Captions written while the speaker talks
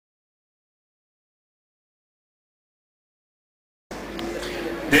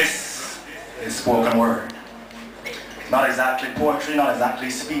spoken word. Not exactly poetry, not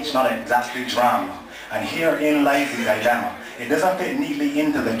exactly speech, not exactly drama. And herein lies the dilemma. It doesn't fit neatly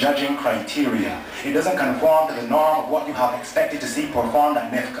into the judging criteria. It doesn't conform to the norm of what you have expected to see performed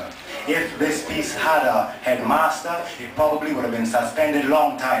at NIFCA. If this piece had a headmaster, it probably would have been suspended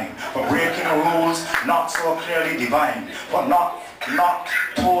long time for breaking rules not so clearly defined, for not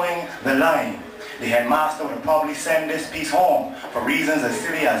towing the line. The headmaster would probably send this piece home for reasons as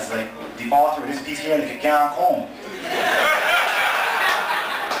silly as like the author of this piece here, like it can't home.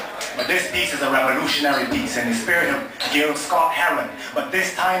 But this piece is a revolutionary piece in the spirit of Gil Scott Heron. But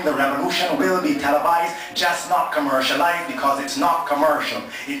this time the revolution will be televised, just not commercialized, because it's not commercial.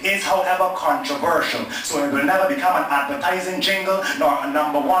 It is, however, controversial. So it will never become an advertising jingle nor a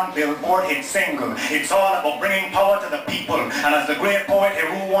 #1 Billboard hit single. It's all about bringing power to the people. And as the great poet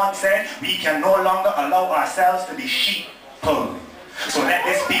Heru once said, we can no longer allow ourselves to be sheep-pulled. So let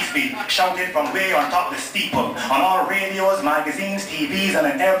this piece be shouted from way on top the steeple, on all radios, magazines, TVs, and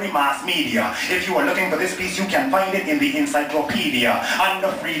in every mass media. If you are looking for this piece, you can find it in the encyclopedia, under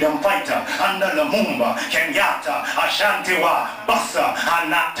Freedom Fighter, under Lumumba, Kenyatta, Ashantiwa, Bussa,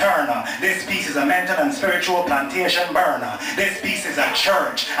 and Nat Turner. This piece is a mental and spiritual plantation burner. This piece is a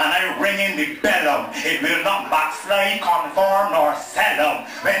church, and I ring in the bell out. It will not backslide, conform, nor sell out.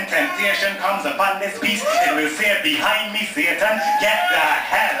 When temptation comes upon this piece, it will say, behind me, Satan, get the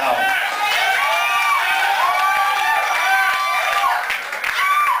hell out.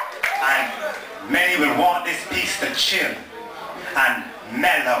 And many will want this piece to chill and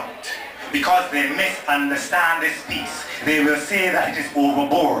mellow out because they misunderstand this piece. They will say that it is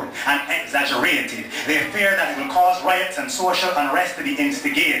overboard and exaggerated. They fear that it will cause riots and social unrest to be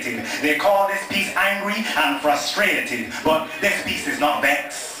instigated. They call this piece angry and frustrated. But this piece is not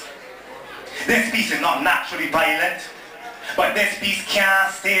vexed. This piece is not naturally violent. But this piece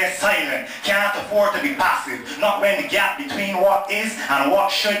can't stay silent, can't afford to be passive, not when the gap between what is and what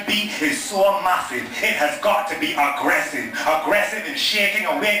should be is so massive. It has got to be aggressive, aggressive in shaking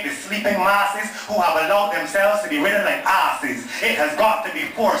awake the sleeping masses who have allowed themselves to be ridden like asses. It has got to be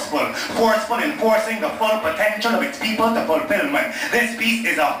forceful, forceful in forcing the full potential of its people to fulfillment. This piece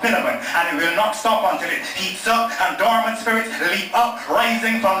is a filament, and it will not stop until it heats up and dormant spirits leap up,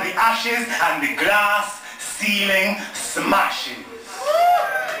 rising from the ashes, and the glass ceiling smashes.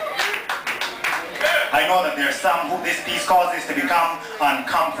 I know that there are some who this piece causes to become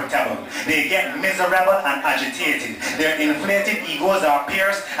uncomfortable. They get miserable and agitated. Their inflated egos are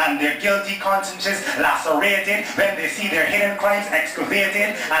pierced and their guilty consciences lacerated when they see their hidden crimes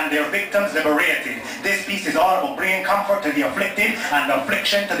excavated and their victims liberated. This piece is all about bringing comfort to the afflicted and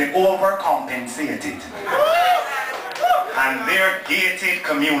affliction to the overcompensated. And their gated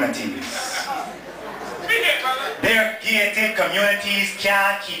communities. Their gated communities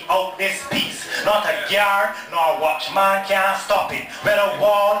can't keep out this piece. Not a guard nor watchman can stop it. Whether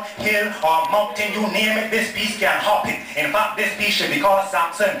wall, hill or mountain, you name it, this piece can hop it. In fact, this piece should be called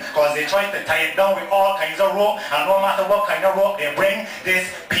Samson, because they try to tie it down with all kinds of rope, and no matter what kind of rope they bring, this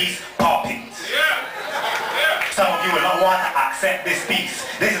piece pop it. Some of you will not want to accept this piece.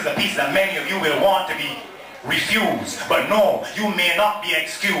 This is a piece that many of you will want to be refuse, but no, you may not be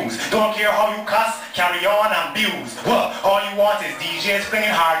excused. Don't care how you cuss, carry on and abuse. Well, all you want is DJs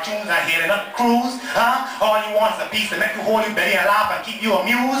playing hard tunes and hailing up crews, huh? All you want is a piece to make you hold your belly and laugh and keep you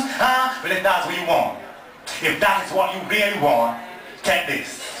amused, huh? Well, if that's what you want, if that is what you really want, take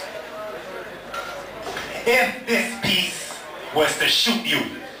this. If this piece was to shoot you,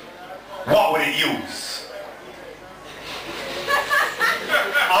 what would it use?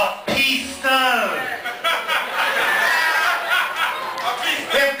 A pistol!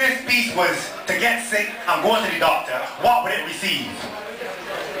 If this piece was to get sick and go to the doctor, what would it receive?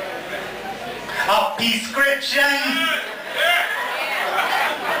 A prescription.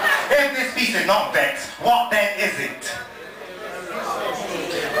 If this piece is not vexed, what then is it?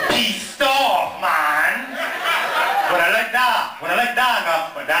 Pissed off, man. When I like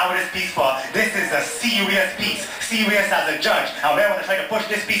that, but now with this piece for, this is a serious piece, serious as a judge. And when I try to push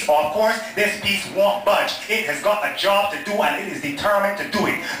this piece off course, this piece won't budge. It has got a job to do and it is determined to do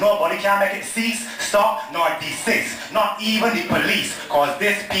it. Nobody can make it cease, stop, nor desist. Not even the police, cause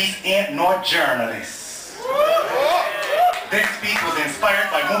this piece ain't no journalist. This piece was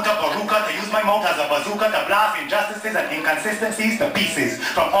inspired by Muta Baruka to use my mouth as a bazooka to blast injustices and inconsistencies to pieces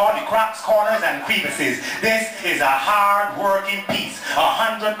from all the cracks, corners and crevices. This is a hard-working piece,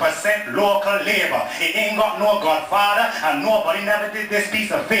 100% local labor. It ain't got no godfather and nobody never did this piece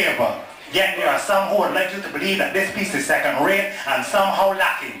a favor. Yet there are some who would like you to believe that this piece is second-rate and somehow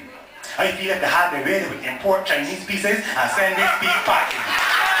lacking. I feel if they had their way, they would import Chinese pieces and send this piece packing.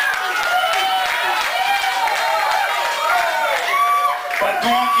 But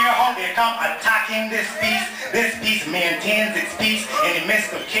don't care how they come attacking this piece maintains its peace in the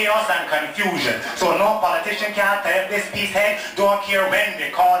midst of chaos and confusion. So no politician can tear this piece head, don't care when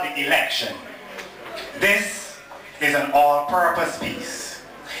they call the election. This is an all-purpose piece.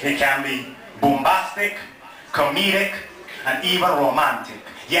 It can be bombastic, comedic, and even romantic.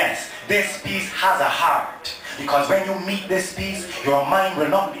 Yes, this piece has a heart. Because when you meet this piece, your mind will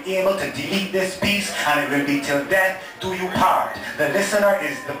not be able to delete this piece, and it will be till death do you part. The listener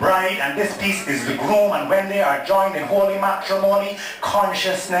is the bride, and this piece is the groom, and when they are joined in holy matrimony,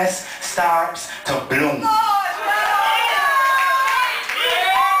 consciousness starts to bloom.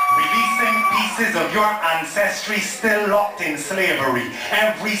 Releasing pieces of your ancestry still locked in slavery.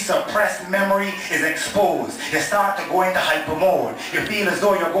 Every suppressed memory is exposed. You start to go into hyper mode. You feel as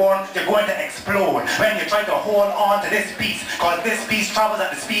though you're going to explode when you try to hold on to this piece, because this piece travels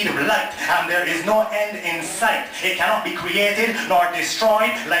at the speed of light and there is no end in sight. It cannot be created nor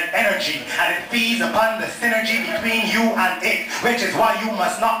destroyed like energy, and it feeds upon the synergy between you and it, which is why you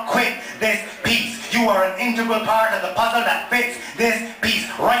must not quit this piece. You are an integral part of the puzzle that fits this piece.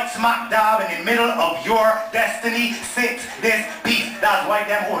 Right smack dab in the middle of your destiny sits this piece. That's why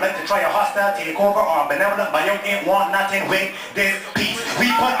them who like to try a hostile takeover or a benevolent buyout ain't want nothing with this piece.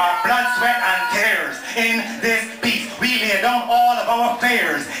 We put our blood, sweat, and tears in this piece. We lay down all of our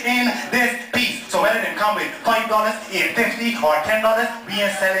fears in this piece. So whether they come with $5, $8.50, or $10, we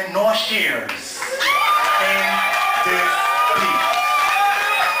ain't selling no shares in this